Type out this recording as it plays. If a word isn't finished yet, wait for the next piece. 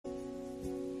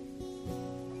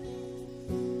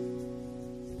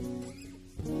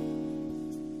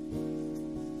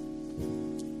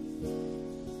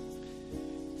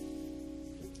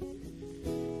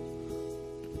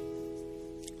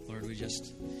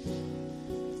just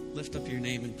lift up your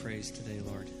name in praise today,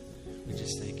 Lord. We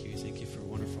just thank you. Thank you for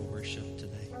wonderful worship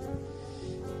today.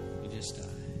 We just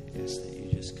ask that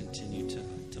you just continue to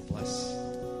bless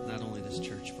not only this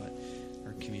church, but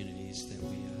our communities that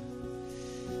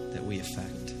we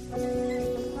affect.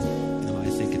 I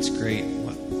think it's great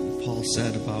what Paul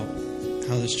said about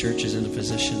how this church is in a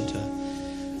position to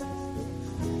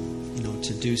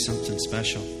do something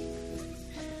special.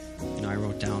 I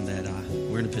wrote down that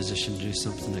we're in a position to do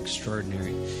something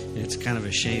extraordinary, and it's kind of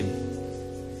a shame.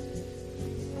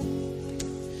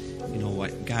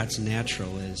 What God's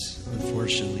natural is,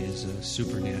 unfortunately, is a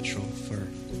supernatural for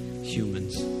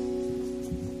humans.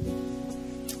 And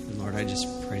Lord, I just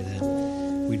pray that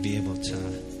we'd be able to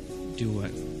do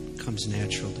what comes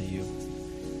natural to you,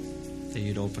 that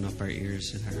you'd open up our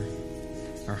ears and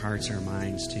our hearts, our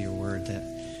minds to your word, that,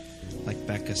 like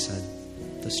Becca said,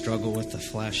 the struggle with the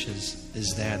flesh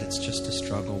is that it's just a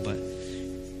struggle, but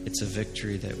it's a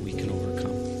victory that we can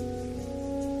overcome.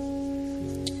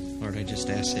 Lord, I just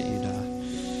ask that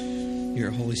your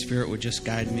Holy Spirit would just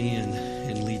guide me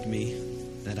and lead me,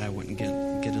 that I wouldn't get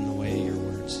in the way of your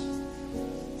words.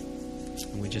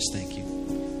 And we just thank you.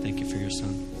 Thank you for your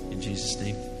Son. In Jesus'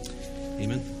 name,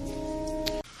 amen.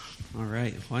 All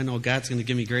right. Well, I know God's going to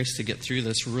give me grace to get through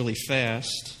this really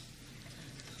fast,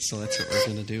 so that's what we're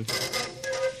going to do.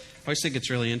 I always think it's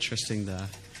really interesting, the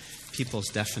people's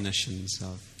definitions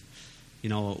of,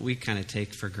 what we kind of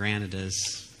take for granted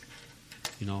as,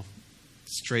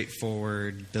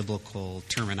 straightforward biblical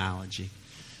terminology.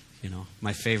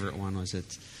 My favorite one was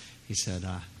he said,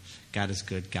 God is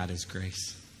good, God is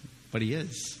grace. But he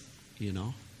is, he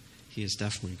is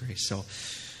definitely grace.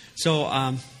 So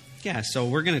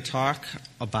we're going to talk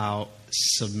about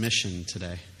submission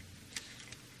today.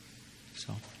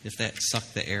 So if that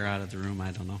sucked the air out of the room,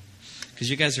 I don't know. Because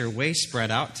you guys are way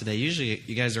spread out today. Usually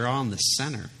you guys are all in the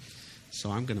center. So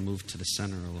I'm going to move to the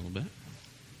center a little bit,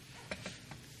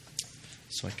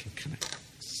 so I can kind of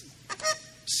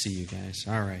see you guys.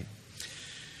 All right.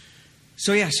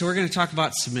 So we're going to talk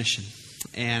about submission.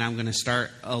 And I'm going to start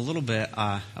a little bit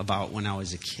about when I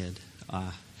was a kid.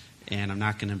 And I'm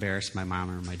not going to embarrass my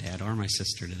mom or my dad or my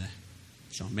sister today.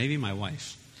 So maybe my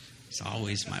wife. It's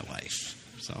always my wife.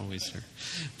 It's always her.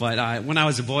 But when I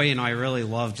was a boy, I really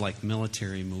loved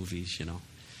military movies,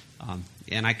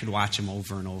 and I could watch them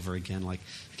over and over again. Like,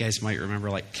 you guys might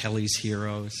remember Kelly's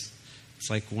Heroes. It's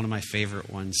one of my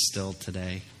favorite ones still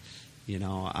today.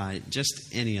 Just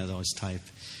any of those type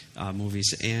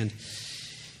movies. And,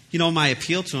 my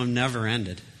appeal to them never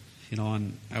ended.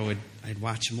 And I'd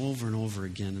watch them over and over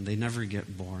again, and they never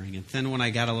get boring. And then when I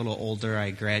got a little older,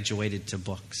 I graduated to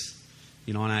books.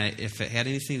 And if it had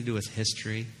anything to do with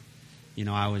history,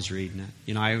 I was reading it.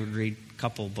 I would read a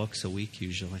couple books a week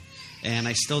usually. And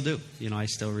I still do. I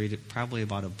still read it, probably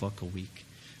about a book a week.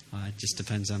 It just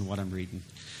depends on what I'm reading.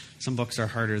 Some books are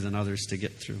harder than others to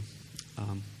get through.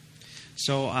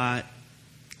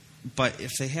 But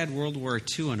if they had World War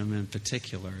II in them in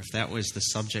particular, if that was the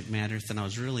subject matter, then I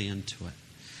was really into it.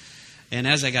 And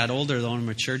as I got older, though, and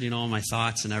matured, my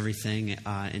thoughts and everything,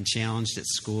 and challenged at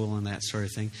school and that sort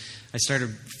of thing, I started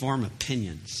to form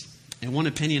opinions. And one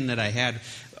opinion that I had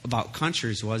about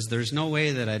countries was there's no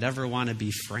way that I'd ever want to be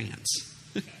France.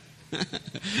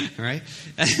 Right?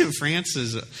 And France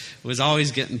was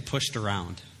always getting pushed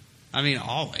around. I mean,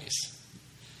 always.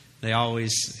 They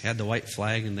always had the white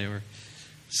flag and they were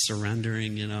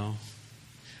surrendering,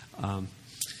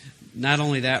 Not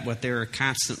only that, but they were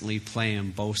constantly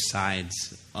playing both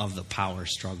sides of the power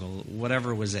struggle,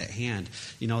 whatever was at hand.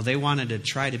 They wanted to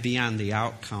try to be on the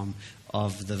outcome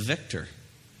of the victor.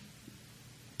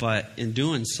 But in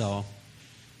doing so,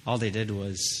 all they did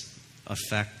was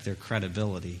affect their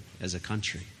credibility as a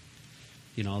country.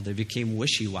 They became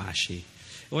wishy-washy.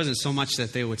 It wasn't so much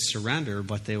that they would surrender,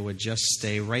 but they would just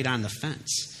stay right on the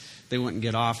fence. They wouldn't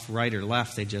get off right or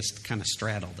left. They just kind of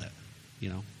straddled it,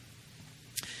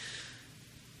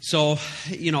 So,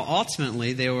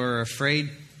 ultimately they were afraid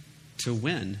to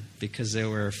win because they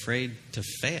were afraid to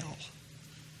fail.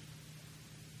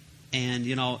 And,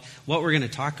 what we're going to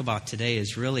talk about today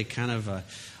is really kind of a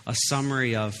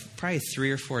summary of probably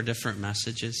 3 or 4 different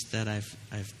messages that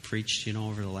I've preached,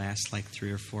 over the last 3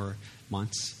 or 4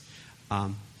 months.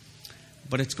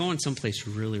 But it's going someplace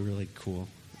really, really cool.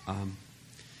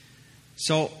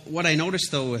 So what I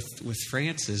noticed, though, with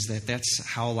France is that that's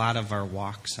how a lot of our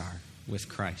walks are with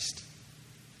Christ.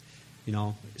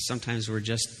 Sometimes we're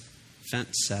just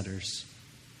fence setters.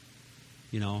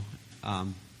 I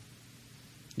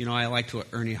liked what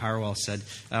Ernie Harwell said.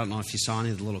 I don't know if you saw any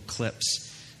of the little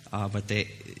clips, but they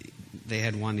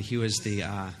had one. He was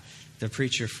the the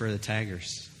preacher for the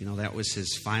Tigers. That was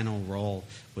his final role,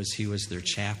 was he was their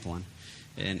chaplain.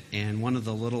 And one of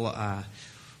the little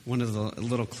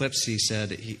clips he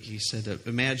said,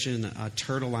 imagine a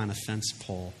turtle on a fence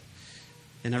pole.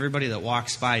 And everybody that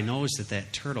walks by knows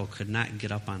that turtle could not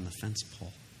get up on the fence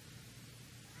pole.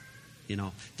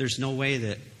 There's no way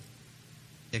that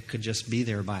it could just be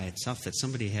there by itself, that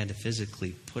somebody had to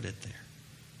physically put it there,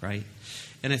 right?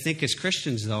 And I think as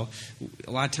Christians, though,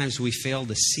 a lot of times we fail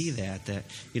to see that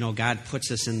God puts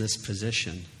us in this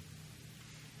position.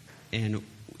 And,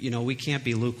 we can't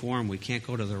be lukewarm. We can't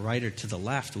go to the right or to the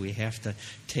left. We have to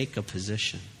take a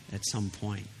position at some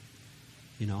point,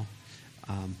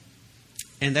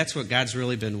 And that's what God's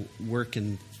really been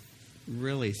working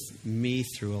really me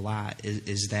through a lot,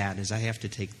 is I have to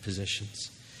take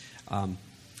positions.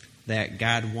 That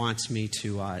God wants me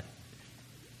to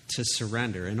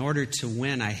surrender. In order to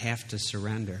win, I have to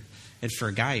surrender. And for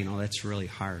a guy, that's really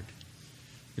hard.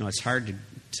 It's hard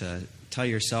to tell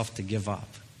yourself to give up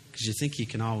because you think you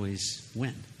can always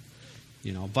win.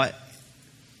 But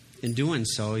in doing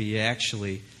so, you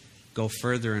actually go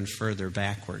further and further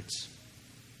backwards.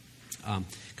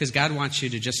 Because God wants you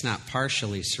to just not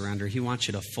partially surrender. He wants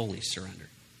you to fully surrender.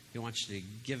 He wants you to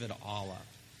give it all up.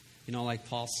 Like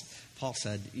Paul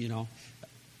said, you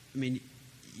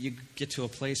get to a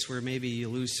place where maybe you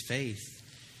lose faith,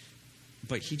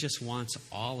 but he just wants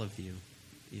all of you.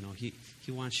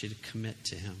 He wants you to commit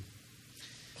to him.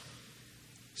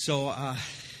 So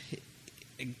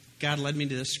God led me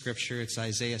to this scripture. It's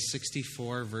Isaiah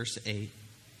 64, verse 8.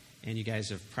 And you guys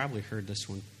have probably heard this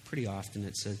one pretty often.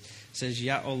 It says,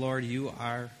 "Yet, O Lord, you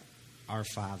are our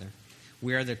Father.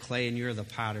 We are the clay and you are the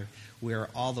potter. We are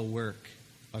all the work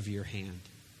of your hand."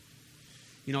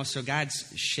 So God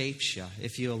shapes you.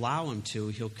 If you allow him to,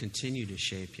 he'll continue to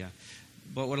shape you.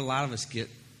 But what a lot of us get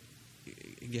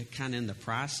kind of in the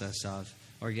process of,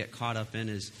 or get caught up in,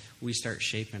 is we start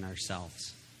shaping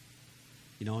ourselves.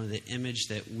 The image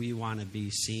that we want to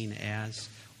be seen as,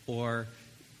 or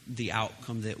the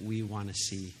outcome that we want to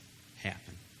see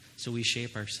happen. So we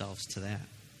shape ourselves to that.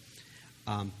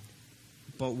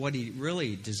 But what he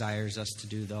really desires us to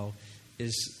do, though,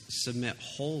 is submit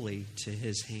wholly to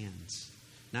his hands.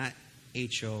 Not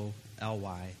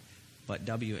H-O-L-Y, but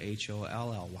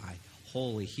W-H-O-L-L-Y.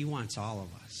 Wholly. He wants all of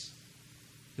us.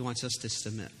 He wants us to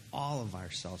submit all of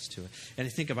ourselves to it. And I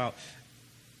think about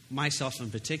myself in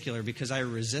particular, because I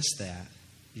resist that.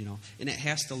 And it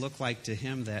has to look like to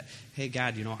him that, hey,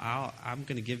 God, I'm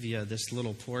going to give you this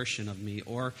little portion of me,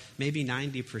 or maybe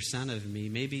 90% of me,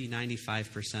 maybe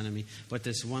 95% of me, but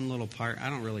this one little part I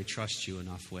don't really trust you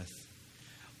enough with.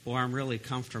 Or I'm really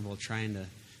comfortable trying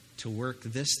to work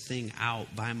this thing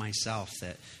out by myself,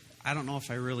 that I don't know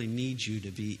if I really need you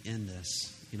to be in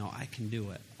this. I can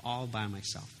do it all by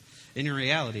myself. And in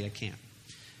reality, I can't.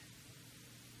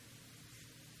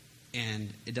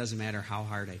 And it doesn't matter how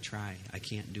hard I try. I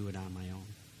can't do it on my own.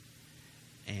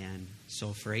 And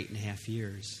so for 8.5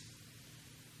 years,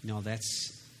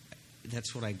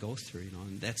 that's what I go through,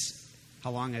 and that's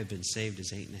how long I've been saved,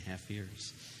 is 8.5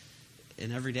 years.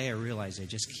 And every day I realize I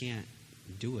just can't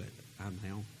do it on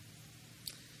my own.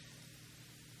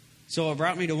 So it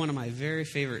brought me to one of my very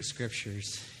favorite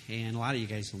scriptures, and a lot of you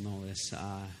guys will know this,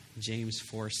 James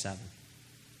 4:7,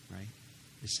 right?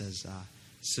 It says,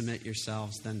 "Submit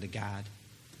yourselves then to God,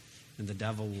 and the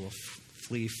devil will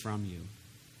flee from you,"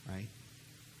 right?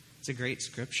 It's a great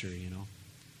scripture,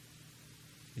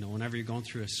 whenever you're going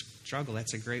through a struggle,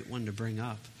 that's a great one to bring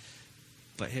up.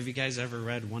 But have you guys ever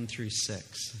read 1 through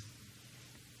 6?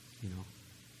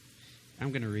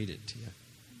 I'm going to read it to you,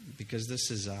 because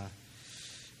this is I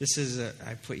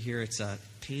put here, it's a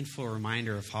painful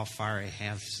reminder of how far I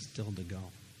have still to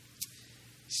go.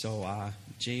 So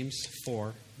James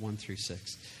 4, 1 through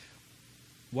 6.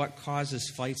 "What causes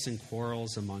fights and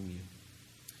quarrels among you?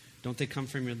 Don't they come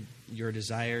from your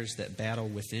desires that battle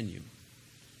within you?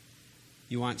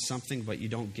 You want something, but you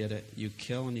don't get it. You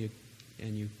kill and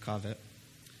you covet,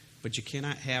 but you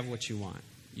cannot have what you want.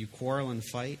 You quarrel and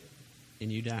fight,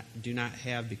 and you do not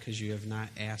have because you have not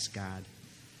asked God.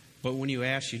 But when you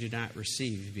ask, you do not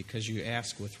receive because you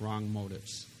ask with wrong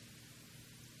motives,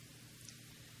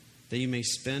 that you may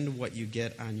spend what you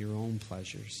get on your own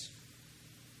pleasures."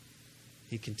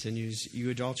 He continues,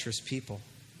 "You adulterous people,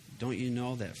 don't you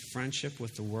know that friendship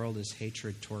with the world is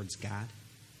hatred towards God?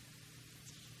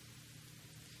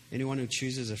 Anyone who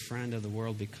chooses a friend of the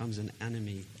world becomes an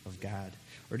enemy of God.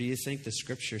 Or do you think the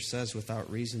scripture says without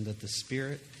reason that the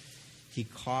Spirit he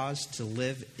caused to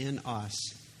live in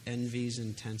us envies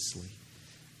intensely?"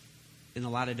 In a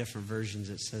lot of different versions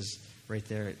it says, right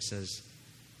there, it says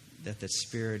that the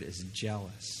Spirit is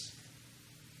jealous.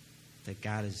 that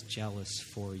God is jealous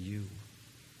for you.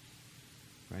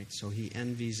 Right? So he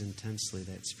envies intensely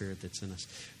that spirit that's in us.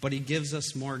 But he gives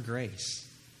us more grace.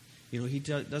 He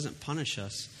doesn't punish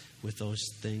us with those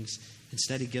things.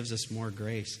 Instead, he gives us more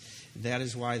grace. That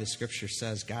is why the scripture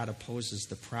says God opposes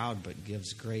the proud but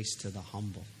gives grace to the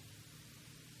humble.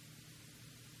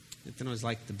 It was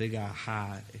like the big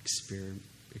aha experience,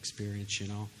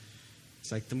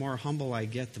 It's like the more humble I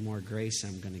get, the more grace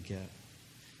I'm going to get.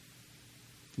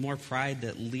 The more pride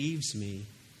that leaves me,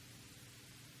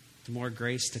 the more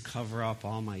grace to cover up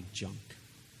all my junk.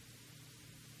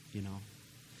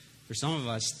 For some of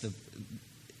us,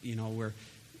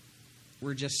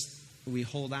 we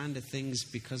hold on to things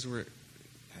because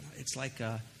it's like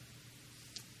an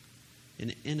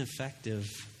ineffective,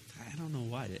 I don't know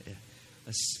what,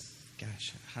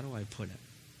 gosh, how do I put it?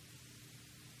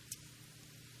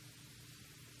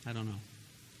 I don't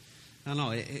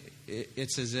know.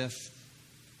 It's as if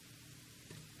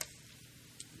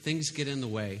things get in the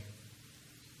way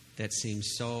that seem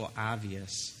so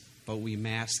obvious, but we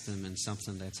mask them in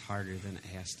something that's harder than it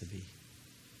has to be.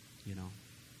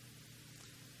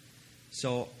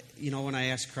 So, when I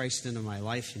asked Christ into my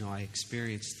life, I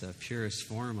experienced the purest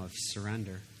form of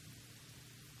surrender.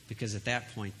 Because at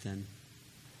that point then,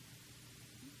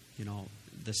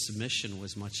 the submission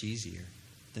was much easier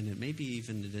than it maybe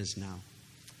even it is now.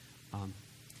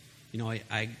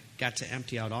 I got to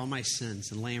empty out all my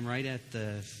sins and lay them right at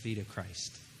the feet of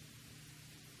Christ.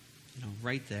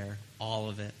 Right there, all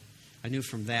of it. I knew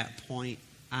from that point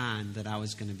on that I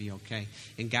was going to be okay.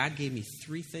 And God gave me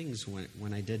three things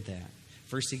when I did that.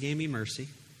 First, he gave me mercy,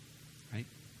 right?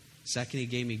 Second, he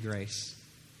gave me grace.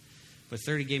 But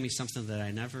third, he gave me something that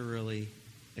I never really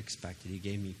expected. He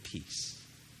gave me peace.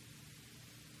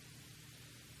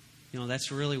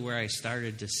 That's really where I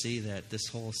started to see that this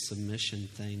whole submission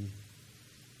thing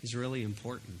is really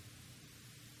important.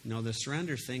 The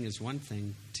surrender thing is one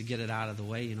thing to get it out of the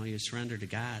way. You surrender to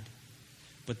God.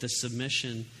 But the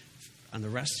submission on the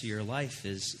rest of your life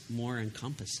is more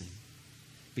encompassing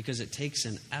because it takes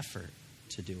an effort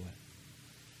to do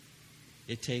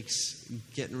it. It takes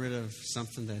getting rid of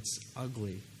something that's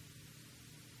ugly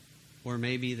or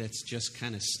maybe that's just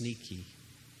kind of sneaky,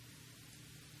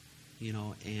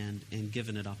 and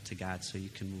giving it up to God so you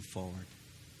can move forward.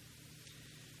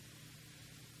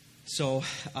 So,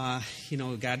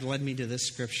 God led me to this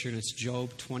scripture, and it's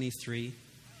Job 23,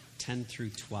 10 through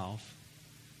 12.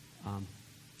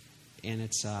 And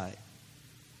it's, I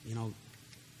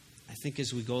think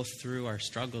as we go through our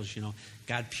struggles,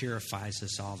 God purifies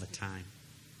us all the time.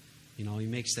 He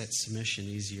makes that submission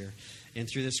easier. And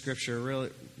through the scripture, it really,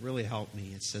 really helped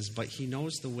me. It says, "But he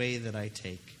knows the way that I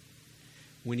take.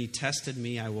 When he tested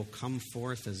me, I will come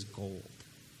forth as gold."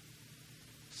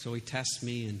 So he tests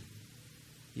me, and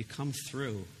you come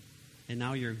through, and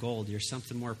now you're gold. You're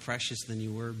something more precious than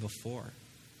you were before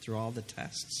through all the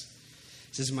tests.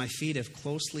 It says, "My feet have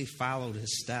closely followed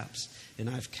his steps, and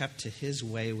I've kept to his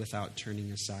way without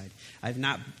turning aside. I've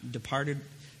not departed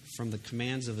from the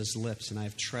commands of his lips, and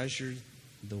I've treasured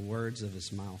the words of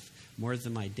his mouth more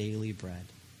than my daily bread."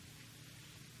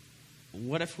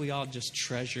 What if we all just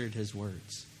treasured his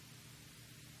words?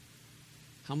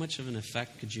 How much of an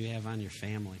effect could you have on your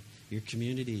family, your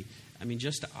community?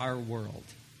 Just our world.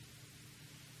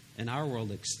 And our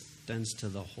world extends to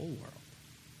the whole world.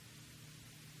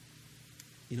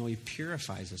 He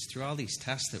purifies us through all these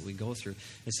tests that we go through.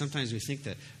 And sometimes we think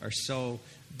that are so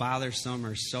bothersome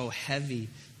or so heavy.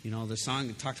 The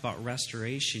song talked about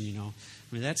restoration,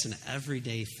 that's an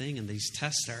everyday thing, and these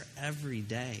tests are every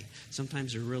day.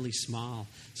 Sometimes they're really small.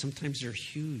 Sometimes they're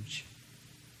huge.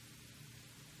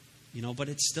 But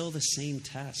it's still the same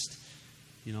test.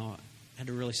 I had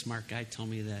a really smart guy tell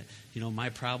me that, my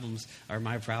problems are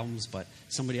my problems, but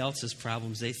somebody else's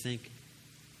problems they think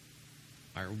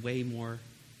are way more,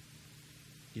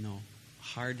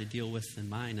 hard to deal with than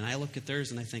mine. And I look at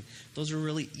theirs and I think, those are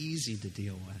really easy to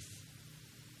deal with.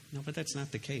 But that's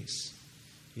not the case.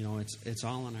 It's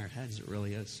all in our heads. It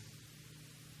really is.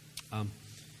 Let's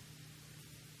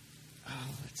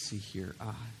see here.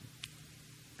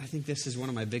 I think this is one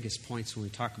of my biggest points when we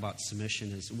talk about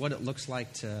submission is what it looks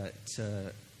like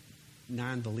to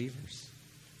non-believers.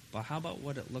 But how about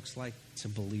what it looks like to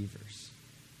believers?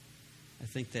 I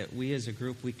think that we as a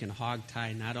group, we can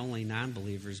hog-tie not only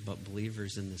non-believers, but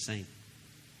believers in the same.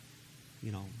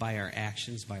 By our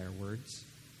actions, by our words.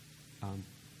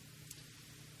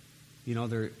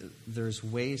 There's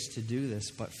ways to do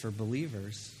this, but for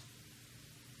believers,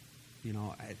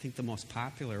 I think the most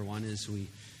popular one is we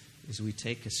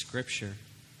take a scripture,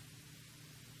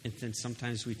 and then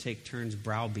sometimes we take turns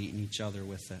browbeating each other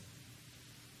with it.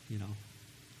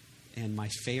 And my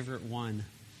favorite one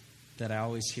that I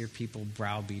always hear people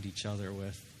browbeat each other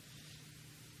with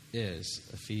is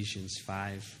Ephesians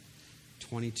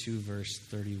 5:22, verse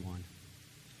 31.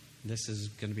 This is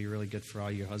going to be really good for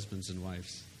all your husbands and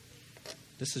wives.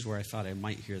 This is where I thought I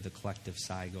might hear the collective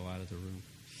sigh go out of the room.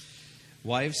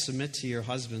 Wives, submit to your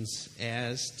husbands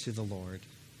as to the Lord.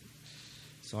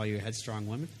 So all you headstrong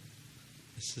women,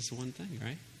 this is one thing,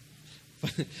 right?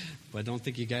 But I don't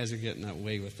think you guys are getting that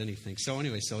way with anything. So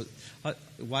anyway,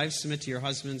 wives, submit to your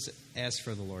husbands as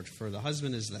for the Lord. For the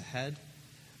husband is the head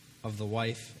of the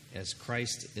wife, as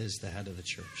Christ is the head of the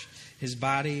church, his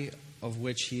body, of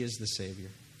which he is the Savior.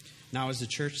 Now, as the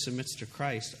church submits to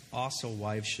Christ, also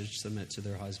wives should submit to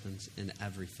their husbands in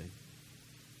everything.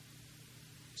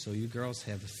 So you girls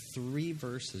have 3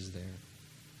 verses there.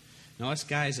 Now, us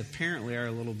guys apparently are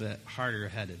a little bit harder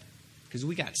headed because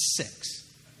we got 6.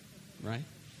 Right?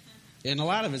 And a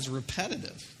lot of it's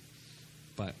repetitive.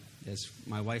 But as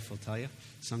my wife will tell you,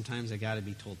 sometimes I got to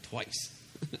be told twice.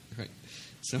 Right?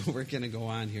 So we're going to go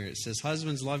on here. It says,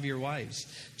 husbands, love your wives,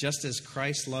 just as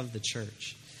Christ loved the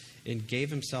church and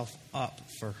gave himself up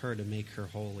for her to make her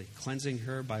holy, cleansing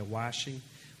her by washing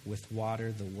with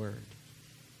water the word,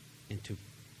 and to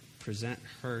present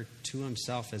her to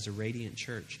himself as a radiant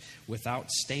church, without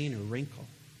stain or wrinkle,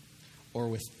 or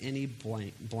with any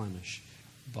blemish,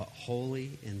 but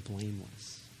holy and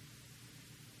blameless.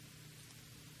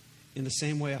 In the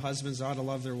same way, husbands ought to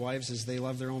love their wives as they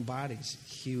love their own bodies.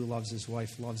 He who loves his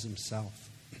wife loves himself.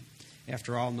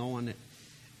 After all, no one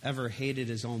ever hated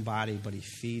his own body, but he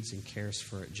feeds and cares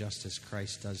for it just as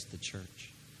Christ does the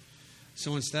church.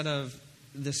 So instead of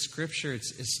this scripture,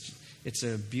 it's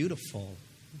a beautiful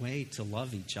way to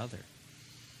love each other.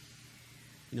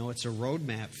 You know, it's a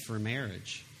roadmap for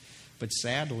marriage. But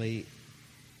sadly,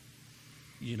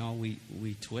 you know, we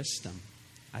twist them.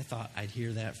 I thought I'd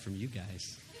hear that from you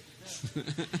guys.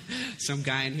 Some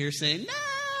guy in here saying,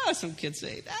 no! Some kid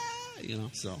saying, no! You know,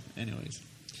 so anyways.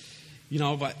 You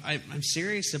know, but I'm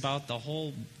serious about the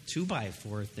whole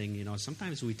 2x4 thing. You know,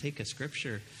 sometimes we take a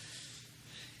scripture,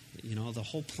 you know, the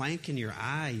whole plank in your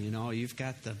eye, you know, you've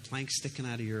got the plank sticking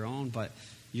out of your own, but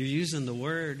you're using the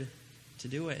word to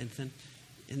do it.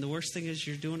 And the worst thing is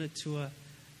you're doing it to a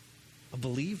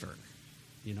believer,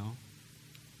 you know.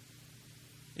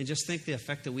 And just think the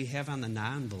effect that we have on the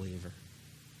non-believer.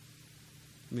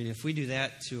 I mean, if we do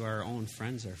that to our own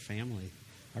friends, our family,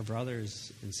 our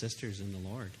brothers and sisters in the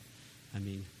Lord, I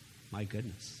mean, my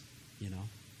goodness, you know.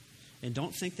 And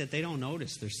don't think that they don't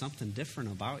notice there's something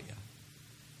different about you.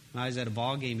 I was at a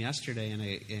ball game yesterday,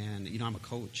 and you know, I'm a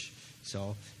coach,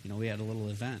 so you know, we had a little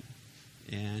event,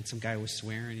 and some guy was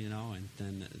swearing, you know, and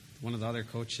then one of the other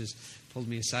coaches pulled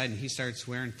me aside, and he started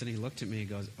swearing. Then he looked at me and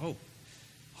goes, "Oh,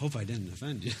 hope I didn't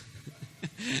offend you."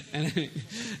 and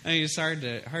it's hard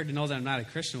to know that I'm not a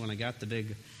Christian when I got the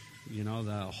big, you know,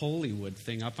 the Holywood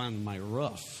thing up on my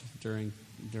roof during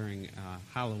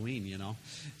Halloween, you know.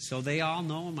 So they all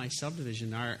know in my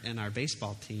subdivision, our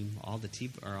baseball team, all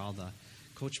the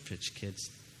coach pitch kids,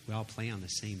 we all play on the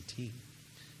same team.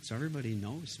 So everybody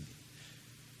knows me.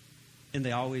 And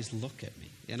they always look at me.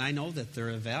 And I know that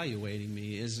they're evaluating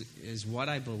me. Is what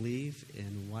I believe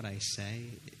and what I say,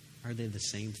 are they the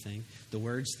same thing? The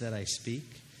words that I speak,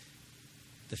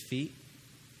 the feet,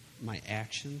 my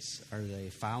actions, are they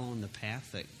following the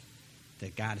path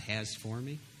that God has for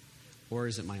me? Or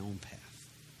is it my own path?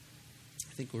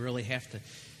 I think we really have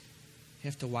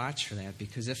to watch for that,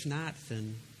 because if not,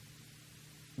 then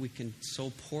we can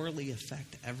so poorly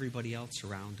affect everybody else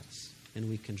around us, and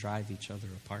we can drive each other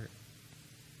apart.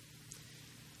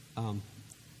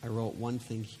 I wrote one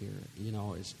thing here, you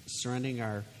know, is surrendering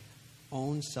our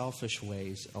own selfish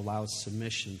ways allows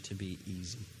submission to be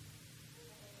easy.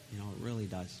 You know, it really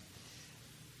does.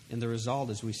 And the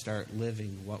result is we start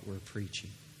living what we're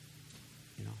preaching.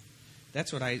 You know,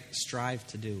 that's what I strive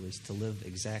to do, is to live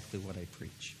exactly what I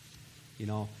preach. You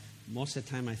know, most of the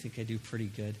time I think I do pretty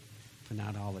good, but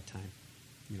not all the time.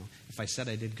 You know, if I said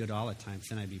I did good all the time,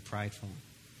 then I'd be prideful,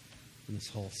 and this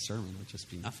whole sermon would just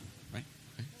be nothing, right?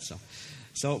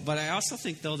 So, but I also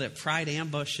think, though, that pride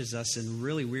ambushes us in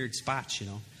really weird spots, you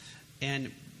know.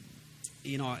 And,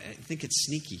 you know, I think it's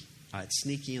sneaky. It's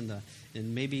sneaky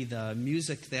in maybe the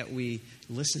music that we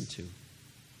listen to.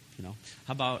 You know,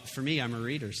 how about, for me, I'm a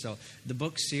reader. So the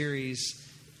book series,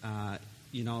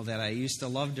 you know, that I used to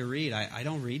love to read, I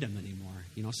don't read them anymore.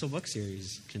 You know, so book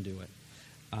series can do it.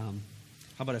 How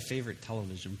about a favorite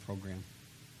television program?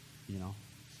 You know,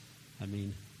 I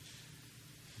mean,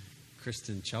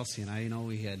 Kristen, Chelsea, and I, you know,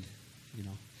 we had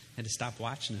to stop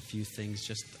watching a few things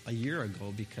just a year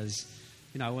ago because,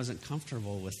 you know, I wasn't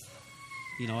comfortable with,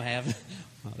 have,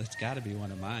 well, that's got to be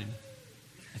one of mine.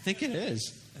 I think it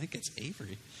is. I think it's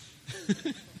Avery.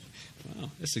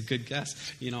 Well, that's a good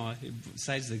guess.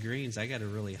 Besides the greens, I got a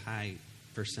really high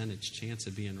percentage chance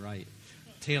of being right.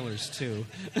 Taylor's too.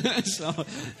 So,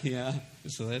 yeah.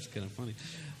 So that's kind of funny.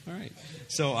 All right.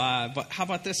 So, but how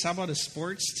about this? How about a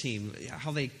sports team?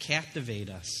 How they captivate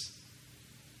us.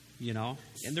 And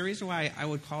the reason why I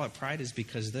would call it pride is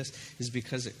because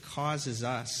it causes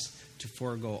us to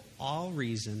forego all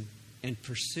reason and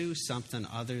pursue something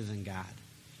other than God.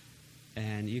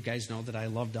 And you guys know that I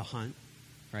love to hunt,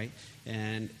 right?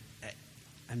 And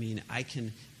I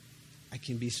can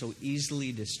be so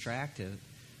easily distracted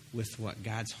with what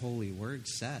God's holy word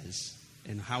says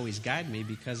and how He's guided me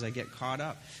because I get caught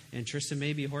up. And Tristan,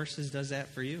 maybe horses does that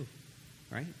for you,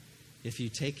 right? If you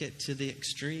take it to the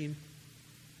extreme,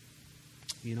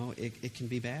 it can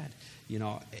be bad.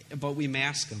 But we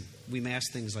mask them. We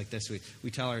mask things like this.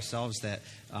 We tell ourselves that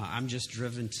I'm just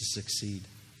driven to succeed,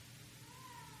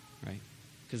 right?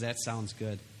 Because that sounds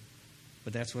good.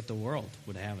 But that's what the world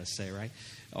would have us say, right?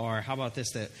 Or how about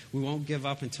this, that we won't give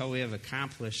up until we have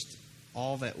accomplished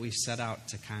all that we set out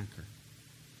to conquer.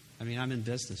 I'm in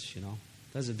business, That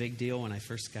was a big deal when I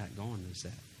first got going, is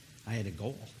that I had a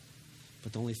goal.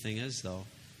 But the only thing is, though,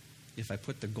 if I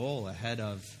put the goal ahead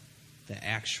of the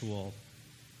actual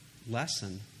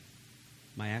lesson,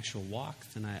 my actual walk,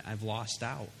 then I've lost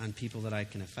out on people that I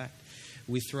can affect.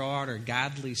 We throw out our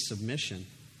godly submission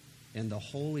and the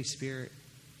Holy Spirit's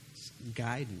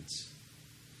guidance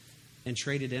and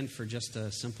trade it in for just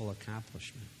a simple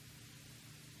accomplishment.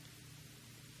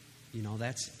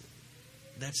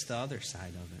 That's the other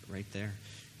side of it right there,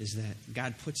 is that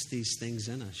God puts these things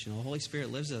in us. The Holy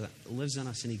Spirit lives in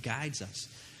us and He guides us.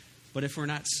 But if we're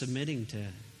not submitting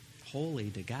wholly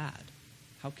to God,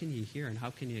 how can you hear and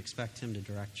how can you expect Him to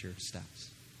direct your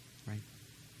steps, right?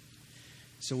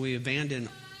 So we abandon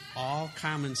all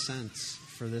common sense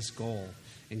for this goal,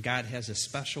 and God has a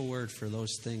special word for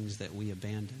those things that we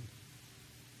abandon.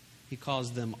 He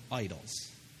calls them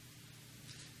idols.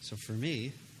 So for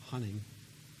me, hunting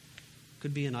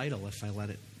could be an idol if I let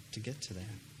it to get to that.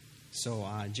 So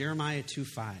Jeremiah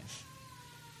 2:5.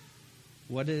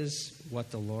 This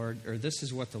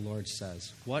is what the Lord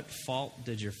says. What fault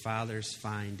did your fathers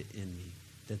find in me,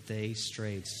 that they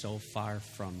strayed so far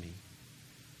from me?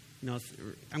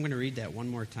 I'm going to read that one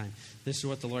more time. This is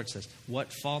what the Lord says.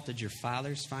 What fault did your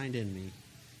fathers find in me,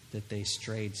 that they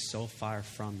strayed so far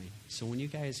from me? So when you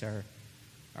guys are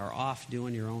off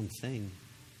doing your own thing,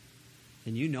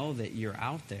 and you know that you're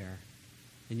out there,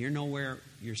 and you know where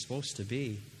you're supposed to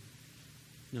be,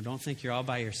 don't think you're all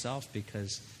by yourself,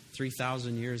 because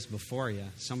 3,000 years before you,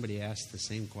 somebody asked the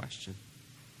same question.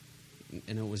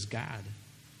 And it was God.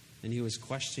 And He was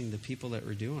questioning the people that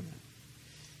were doing it.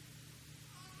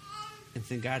 And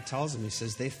then God tells them, He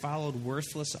says, they followed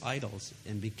worthless idols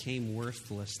and became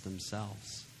worthless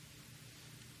themselves.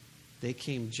 They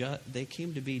came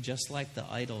to be just like the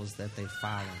idols that they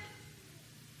followed.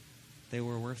 They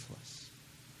were worthless.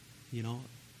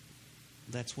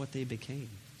 That's what they became.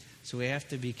 So we have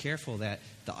to be careful that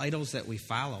the idols that we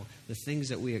follow, the things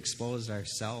that we expose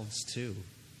ourselves to,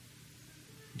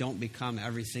 don't become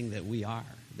everything that we are.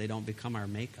 They don't become our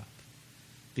makeup.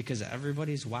 Because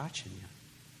everybody's watching you.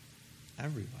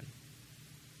 Everybody.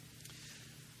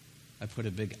 I put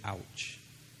a big ouch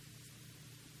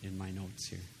in my notes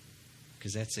here.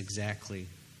 Because that's exactly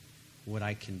what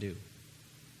I can do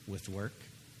with work,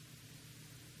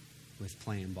 with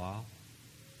playing ball,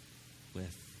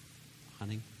 with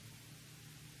hunting.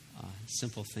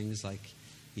 Simple things like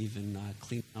even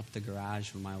cleaning up the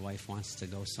garage when my wife wants to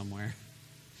go somewhere.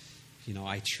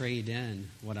 I trade in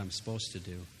what I'm supposed to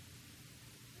do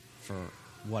for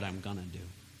what I'm going to do.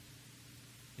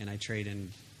 And I trade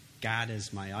in God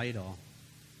as my idol,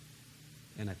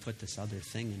 and I put this other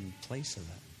thing in place of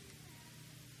it.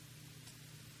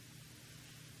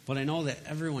 But I know that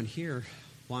everyone here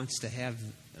wants to have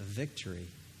a victory.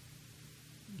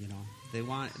 They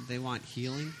want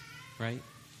healing, right?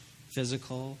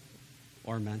 Physical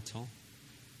or mental.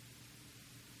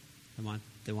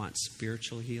 They want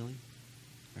spiritual healing,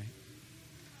 right?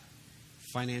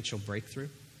 Financial breakthrough.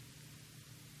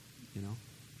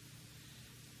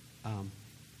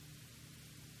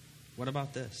 What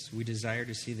about this? We desire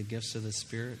to see the gifts of the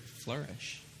Spirit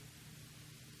flourish.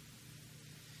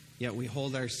 Yet we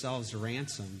hold ourselves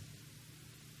ransom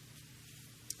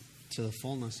to the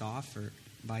fullness offered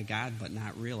by God, but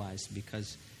not realized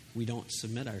because we don't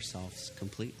submit ourselves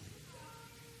completely.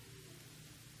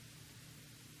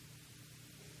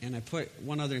 And I put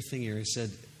one other thing here. I said,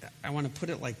 I want to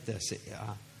put it like this.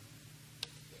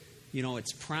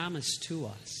 It's promised to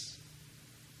us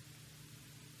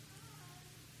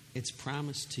it's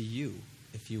promised to you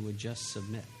if you would just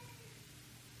submit.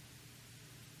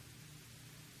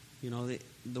 You know,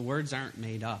 the words aren't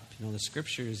made up. You know, the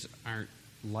scriptures aren't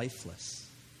lifeless.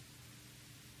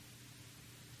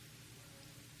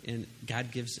 And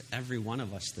God gives every one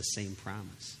of us the same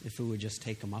promise if we would just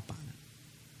take Him up on it.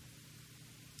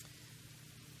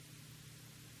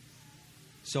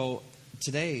 So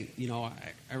today, you know,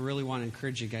 I really want to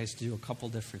encourage you guys to do a couple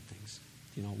different things.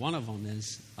 You know, one of them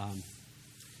is, I'm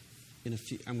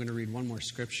going to read one more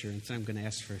scripture, and then I'm going to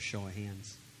ask for a show of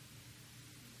hands.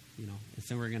 You know, and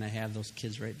then we're going to have those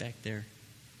kids right back there.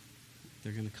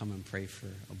 They're going to come and pray for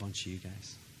a bunch of you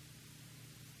guys.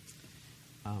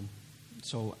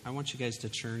 So I want you guys to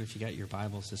turn, if you got your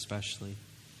Bibles especially,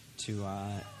 to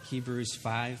Hebrews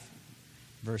 5,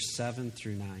 verse 7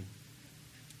 through 9.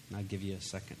 And I'll give you a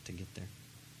second to get there.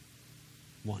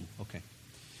 1, okay.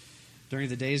 During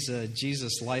the days of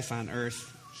Jesus' life on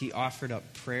earth, He offered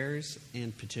up prayers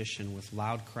and petition with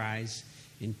loud cries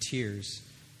and tears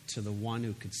to the one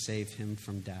who could save Him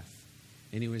from death.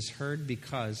 And He was heard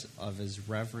because of His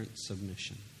reverent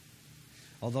submission.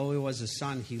 Although He was a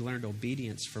son, He learned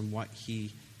obedience from what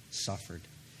He suffered.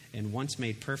 And once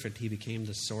made perfect, He became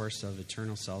the source of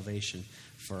eternal salvation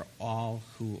for all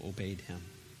who obeyed Him.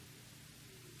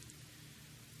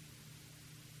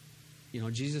 You know,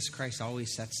 Jesus Christ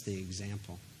always sets the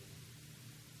example.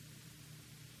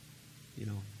 You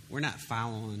know, we're not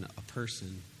following a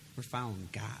person, we're following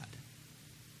God.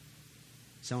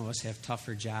 Some of us have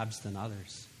tougher jobs than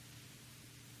others.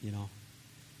 You know,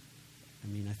 I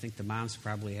mean, I think the moms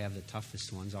probably have the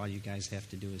toughest ones. All you guys have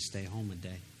to do is stay home a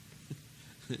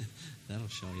day. That'll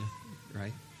show you,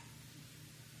 right?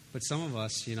 But some of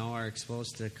us, you know, are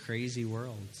exposed to crazy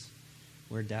worlds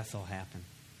where death will happen.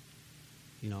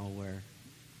 You know, where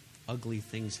ugly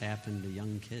things happen to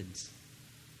young kids.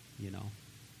 You know,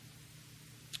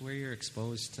 where you're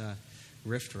exposed to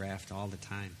riffraff all the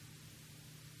time.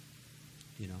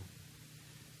 You know,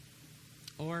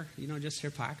 or, you know, just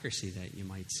hypocrisy that you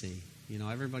might see. You know,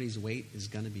 everybody's weight is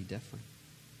going to be different.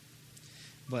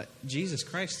 But Jesus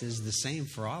Christ is the same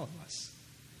for all of us.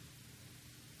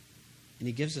 And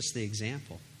He gives us the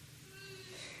example.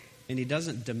 And He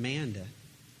doesn't demand it.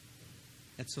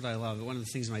 That's what I love. One of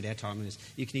the things my dad taught me is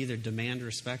you can either demand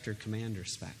respect or command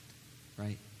respect,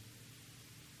 right?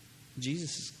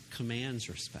 Jesus commands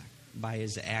respect by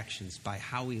His actions, by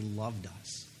how He loved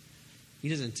us. He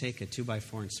doesn't take a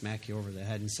 2x4 and smack you over the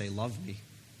head and say, love me.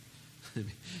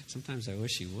 Sometimes I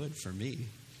wish He would for me.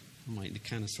 I might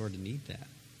kind of sort of need that.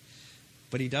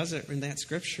 But He does it in that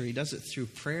scripture. He does it through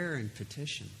prayer and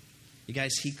petition. You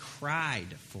guys, He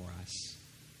cried for us.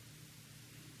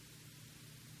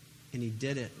 And He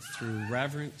did it through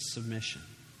reverent submission.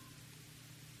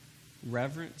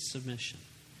 Reverent submission.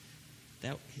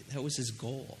 That was His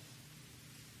goal.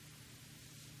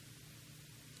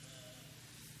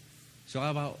 So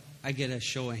how about I get a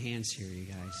show of hands here, you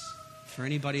guys, for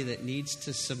anybody that needs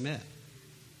to submit.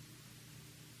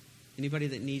 Anybody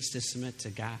that needs to submit to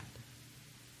God.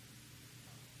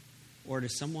 Or to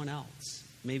someone else.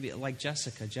 Maybe like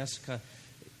Jessica. Jessica,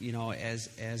 you know, as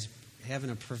having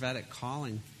a prophetic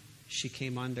calling, she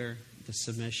came under the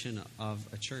submission of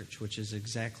a church, which is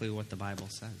exactly what the Bible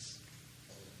says.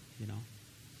 You know.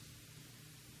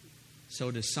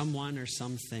 So to someone or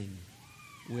something,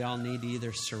 we all need to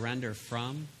either surrender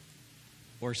from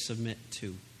or submit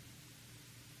to.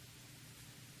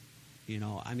 You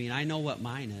know, I mean, I know what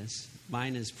mine is.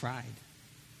 Mine is pride.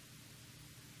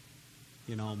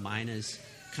 You know, mine is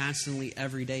constantly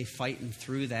every day fighting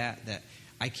through that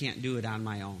I can't do it on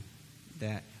my own.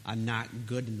 That I'm not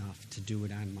good enough to do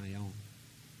it on my own.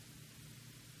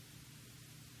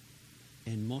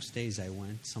 And most days I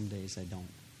win, some days I don't,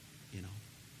 you know.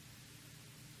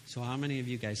 So how many of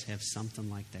you guys have something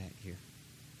like that here?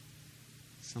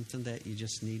 Something that you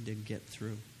just need to get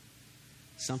through.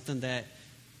 Something that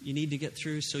you need to get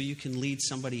through so you can lead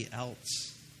somebody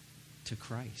else to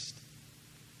Christ.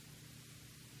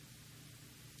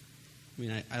 I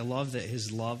mean, I love that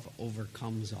His love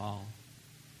overcomes all.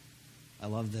 I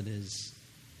love that His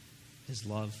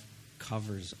love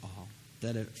covers all.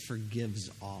 That it forgives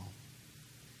all.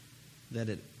 That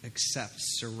it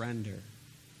accepts surrender.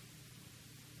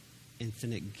 And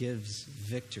then it gives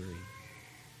victory.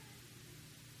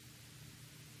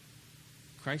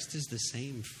 Christ is the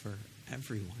same for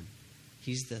everyone.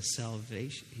 He's the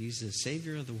salvation. He's the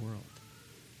Savior of the world.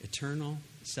 Eternal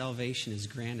salvation is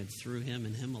granted through Him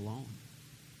and Him alone.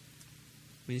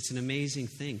 I mean, it's an amazing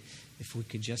thing if we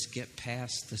could just get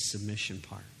past the submission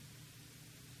part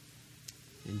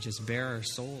and just bare our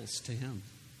souls to Him.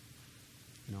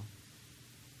 You know,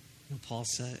 Paul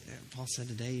said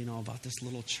today, about this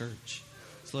little church.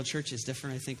 This little church is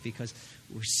different, I think, because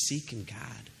we're seeking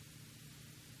God.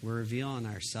 We're revealing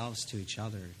ourselves to each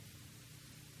other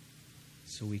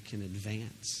so we can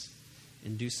advance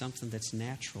and do something that's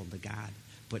natural to God,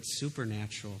 but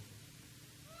supernatural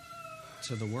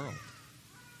to the world.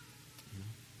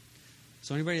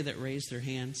 So anybody that raised their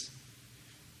hands,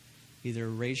 either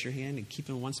raise your hand and keep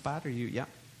it in one spot, or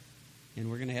and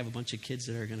we're going to have a bunch of kids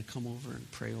that are going to come over and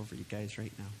pray over you guys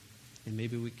right now. And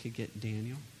maybe we could get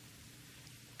Daniel.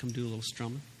 Come do a little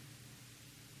strumming.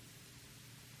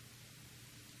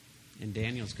 And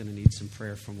Daniel's going to need some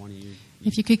prayer from one of you.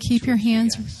 If you could keep your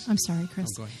hands... I'm sorry,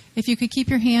 Chris. Go ahead. If you could keep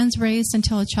your hands raised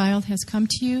until a child has come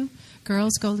to you.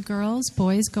 Girls go to girls.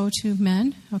 Boys go to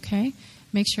men. Okay?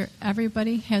 Make sure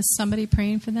everybody has somebody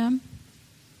praying for them.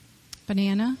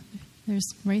 Banana,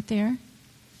 there's right there.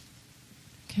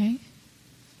 Okay?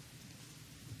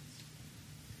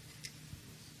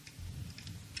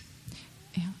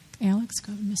 Alex,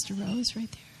 go to Mr. Rose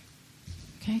right there.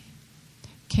 Okay?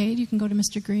 Cade, you can go to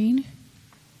Mr. Green.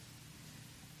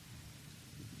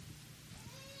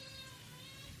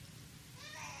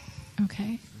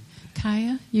 Okay.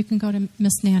 Kaya, you can go to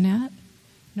Miss Nanette.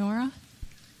 Nora,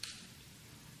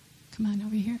 come on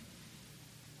over here.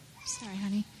 Sorry,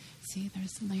 honey. See,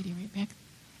 there's the lady right back.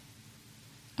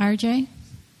 RJ,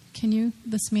 can you,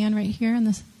 this man right here in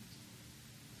this,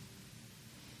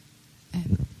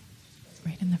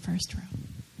 right in the first row.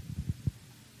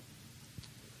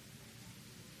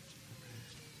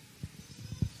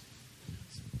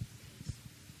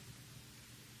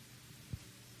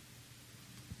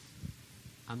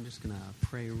 I'm just going to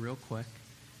pray real quick.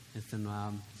 And then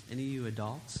any of you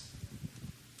adults,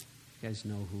 you guys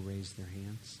know who raised their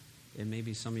hands. It may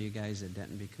be some of you guys that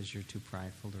didn't because you're too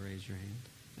prideful to raise your hand.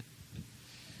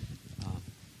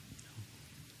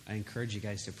 I encourage you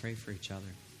guys to pray for each other.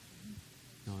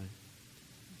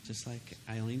 Just like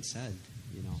Eileen said,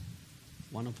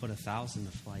 one will put 1,000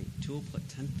 to flight, two will put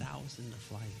 10,000 to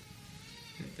flight.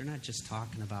 They're not just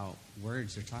talking about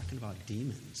words; they're talking about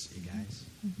demons, you guys.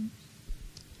 Mm-hmm.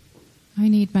 I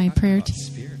need my prayer team.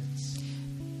 Spirits.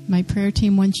 My prayer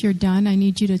team. Once you're done, I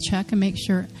need you to check and make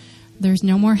sure there's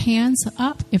no more hands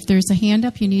up. If there's a hand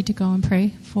up, you need to go and pray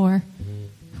for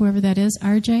whoever that is.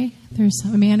 RJ, there's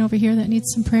a man over here that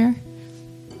needs some prayer.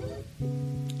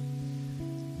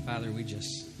 Father, we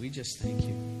just thank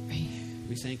you.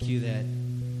 We thank you that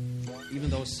even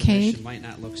though submission might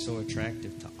not look so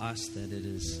attractive to us, that it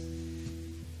is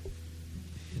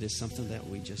something that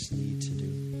we just need to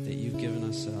do. That you've given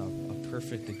us a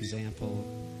perfect example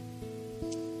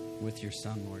with your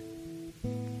Son, Lord.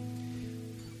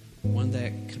 One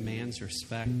that commands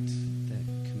respect, that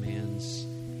commands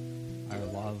our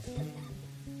love,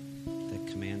 that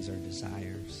commands our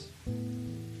desires,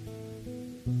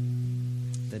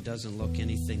 that doesn't look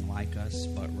anything like us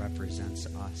but represents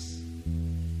us.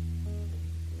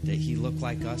 That he looked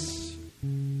like us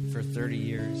for 30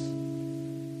 years,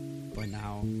 but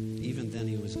now, even then,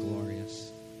 he was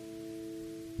glorious.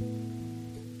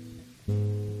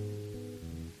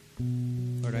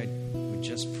 Lord, I would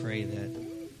just pray that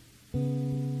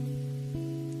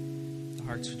the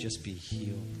hearts would just be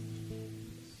healed,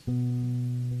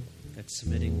 that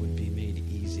submitting would be made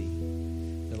easy,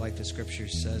 that like the scripture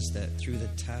says, that through the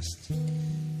test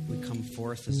we come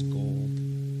forth as gold,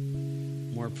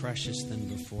 more precious than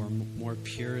before, more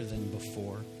pure than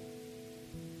before.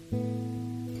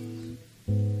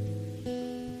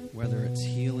 Whether it's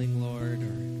healing, Lord,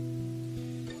 or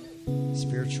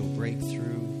spiritual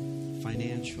breakthrough,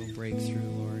 financial breakthrough,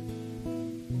 Lord,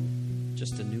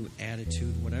 just a new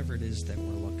attitude, whatever it is that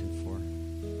we're looking for.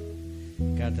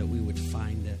 God, that we would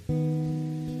find it.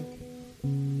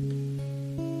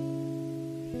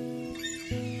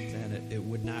 That it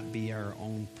would not be our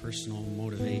own personal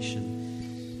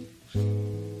motivation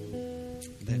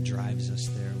that drives us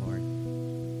there, Lord.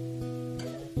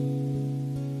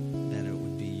 That it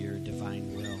would be your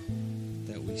divine will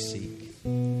that we seek.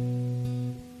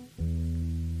 And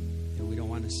we don't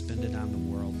want to spend it on the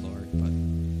world, Lord, but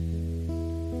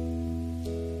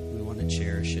we want to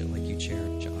cherish it like you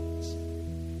cherish us.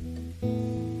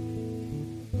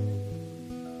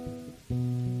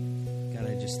 God,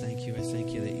 I just thank you. I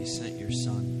thank you that you sent your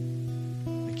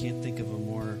Son. I can't think of a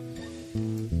more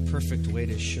perfect way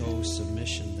to show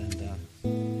submission than to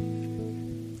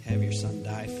have your Son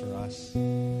die for us.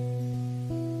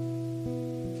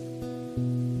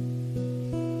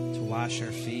 To wash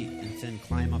our feet and then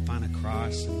climb up on a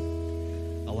cross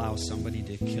and allow somebody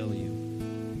to kill you.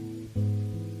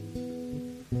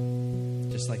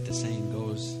 Just like the saying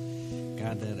goes,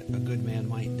 God, that a good man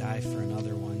might die for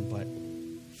another one, but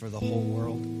for the whole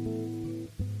world.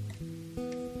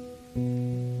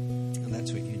 And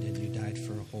that's what you did. You died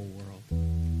for a whole world.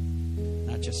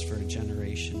 Not just for a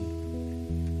generation,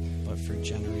 but for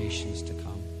generations to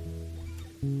come.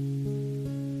 And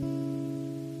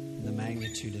the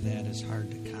magnitude of that is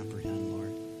hard to comprehend,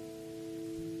 Lord.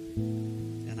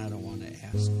 And I don't want to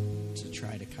ask to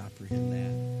try to comprehend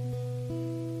that.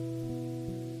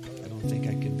 I don't think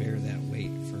I could bear that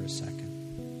weight for a second.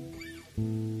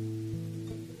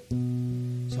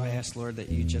 So I ask, Lord, that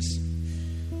you just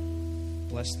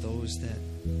bless those that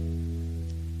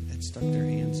stuck their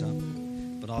hands up,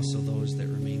 but also those that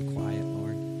remain quiet,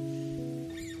 Lord.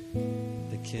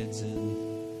 The kids in,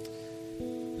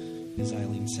 as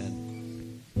Eileen said,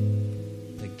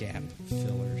 the gap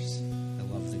fillers. I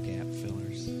love the gap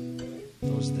fillers.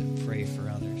 Those that pray for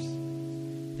others,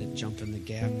 that jump in the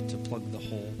gap to plug the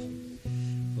hole.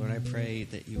 Lord, I pray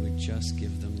that you would just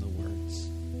give them the words,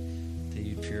 that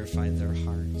you'd purify their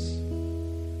hearts,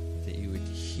 that you would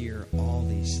hear all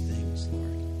these things,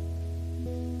 Lord,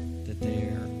 that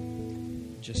they're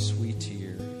just sweet to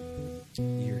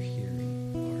your